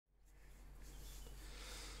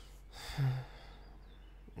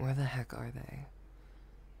Where the heck are they?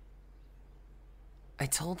 I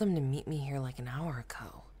told them to meet me here like an hour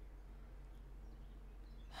ago.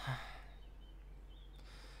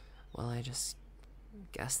 Well, I just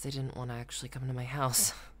guess they didn't want to actually come to my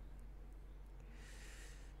house.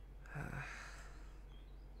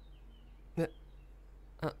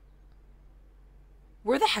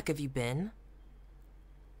 Where the heck have you been?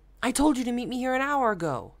 I told you to meet me here an hour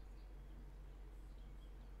ago.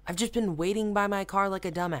 I've just been waiting by my car like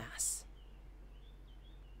a dumbass.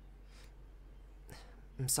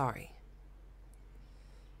 I'm sorry.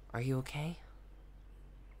 Are you okay?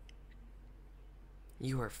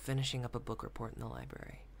 You were finishing up a book report in the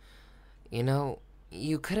library. You know,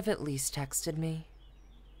 you could have at least texted me.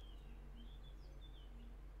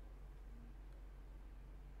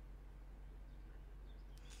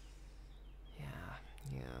 Yeah.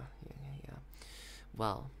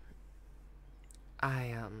 Well,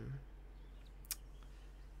 I,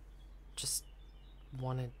 just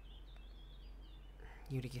wanted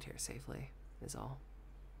you to get here safely, is all.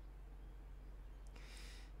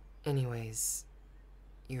 Anyways,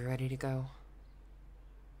 you ready to go?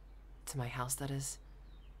 To my house, that is?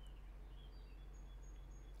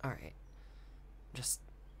 Alright. Just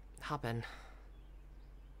hop in.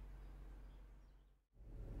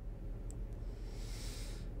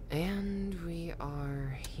 And we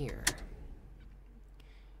are here.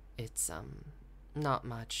 It's, not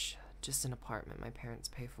much. Just an apartment my parents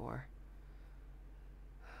pay for.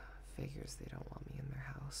 Figures they don't want me in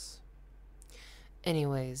their house.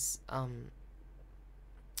 Anyways, come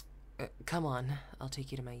on. I'll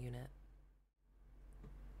take you to my unit.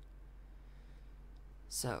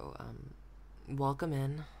 So, welcome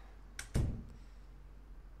in.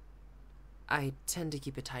 I tend to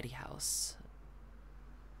keep a tidy house.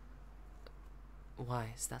 Why,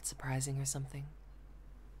 is that surprising or something?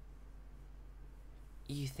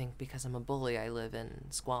 You think because I'm a bully I live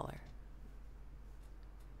in squalor?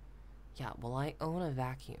 Yeah, well, I own a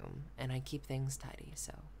vacuum, and I keep things tidy,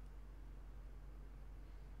 so...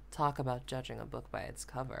 Talk about judging a book by its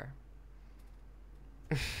cover.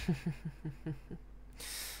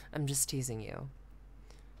 I'm just teasing you.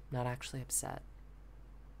 Not actually upset.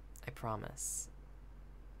 I promise.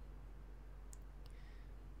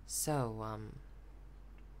 So,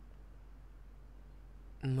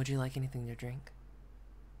 would you like anything to drink?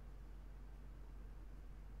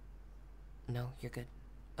 No, you're good?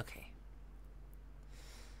 Okay.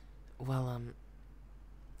 Well,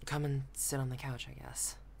 come and sit on the couch, I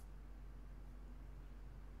guess.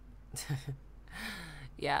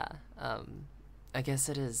 Yeah, I guess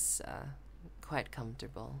it is, quite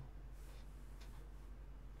comfortable.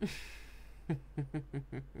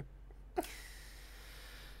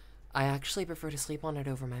 I actually prefer to sleep on it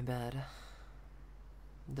over my bed.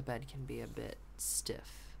 The bed can be a bit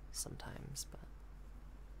stiff sometimes, but...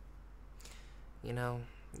 You know,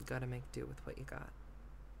 you gotta make do with what you got.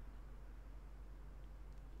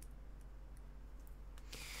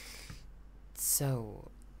 So,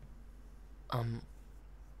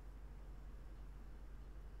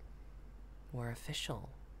 we're official.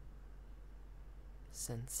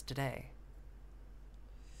 Since today.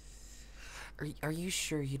 Are you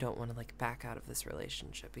sure you don't want to, like, back out of this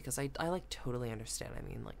relationship? Because I like, totally understand. I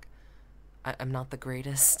mean, like, I'm not the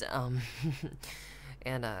greatest,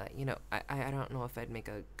 and, you know, I don't know if I'd make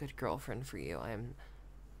a good girlfriend for you.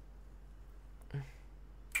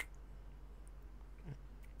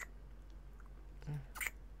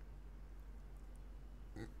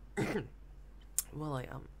 Well,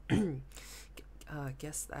 I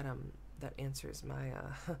guess that, that answers my,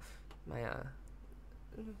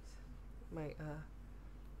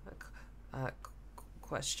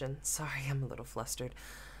 question. Sorry, I'm a little flustered.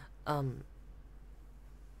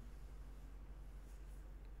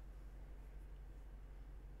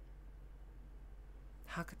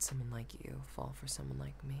 How could someone like you fall for someone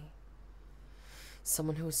like me?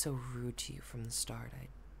 Someone who was so rude to you from the start.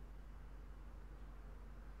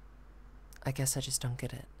 I guess I just don't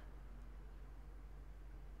get it.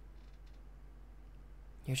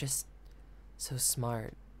 You're just so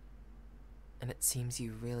smart, and it seems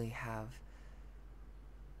you really have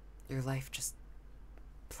your life just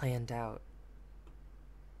planned out.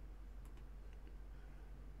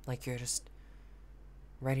 Like you're just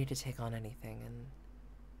ready to take on anything, and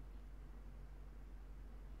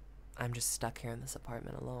I'm just stuck here in this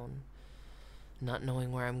apartment alone, not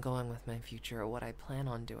knowing where I'm going with my future or what I plan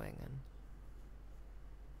on doing, and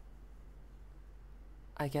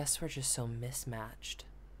I guess we're just so mismatched.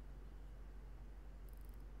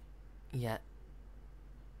 Yet,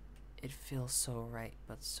 it feels so right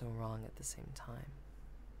but so wrong at the same time.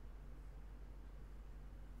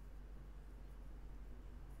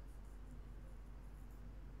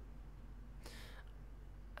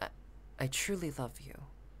 I truly love you.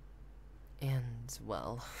 And,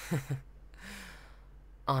 well,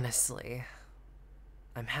 honestly,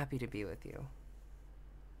 I'm happy to be with you.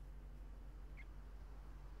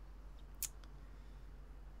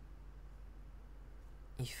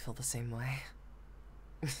 You feel the same way?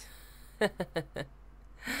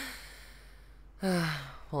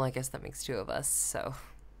 Well, I guess that makes two of us, so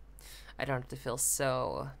I don't have to feel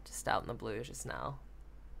so just out in the blue just now.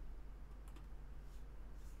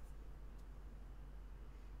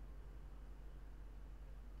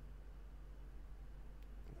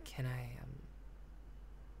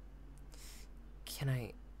 Can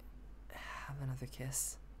I have another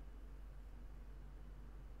kiss?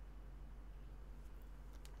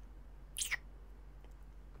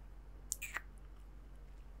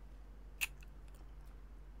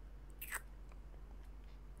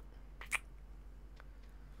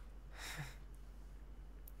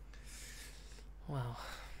 Well,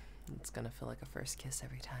 it's gonna feel like a first kiss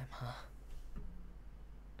every time, huh?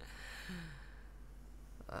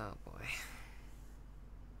 Oh boy.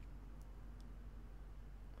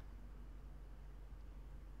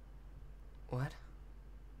 What?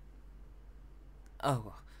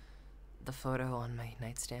 Oh, the photo on my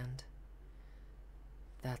nightstand.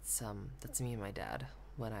 That's me and my dad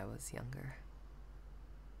when I was younger.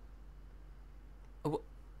 Oh,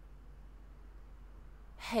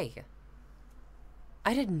 hey,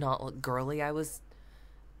 I did not look girly. I was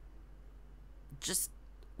just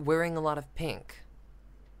wearing a lot of pink.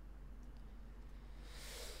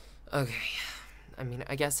 Okay, I mean,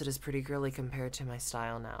 I guess it is pretty girly compared to my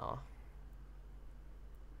style now.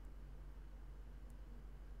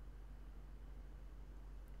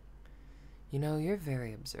 You know, you're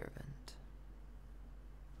very observant.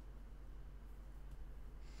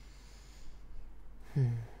 I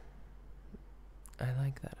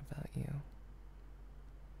like that about you.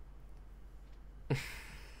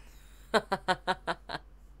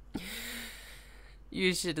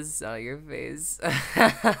 You should have saw your face.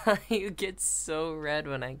 You get so red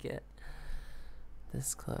when I get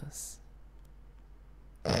this close.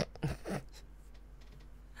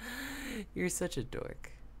 You're such a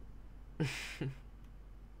dork.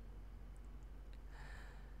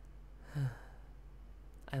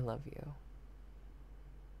 I love you.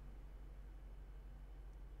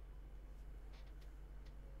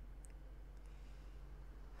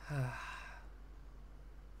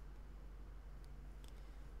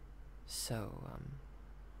 So,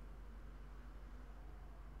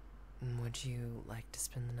 would you like to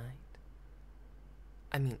spend the night?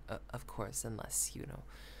 I mean, of course, unless,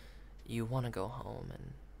 you want to go home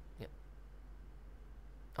and... Yeah.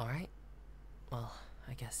 Alright. Well,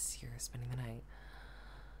 I guess you're spending the night.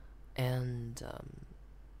 And,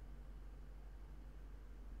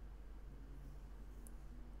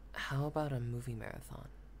 how about a movie marathon?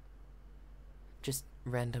 Just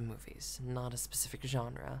random movies, not a specific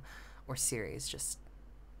genre or series, just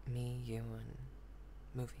me, you, and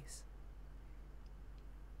movies.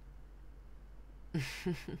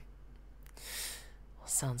 Well,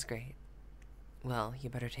 sounds great. Well, you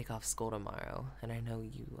better take off school tomorrow, and I know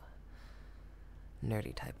you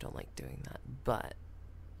nerdy type don't like doing that, but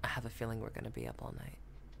I have a feeling we're gonna be up all night.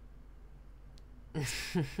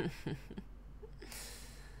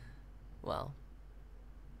 Well,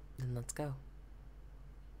 then let's go.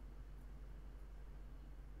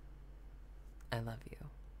 I love you.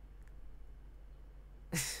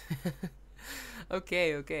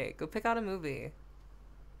 Okay, go pick out a movie.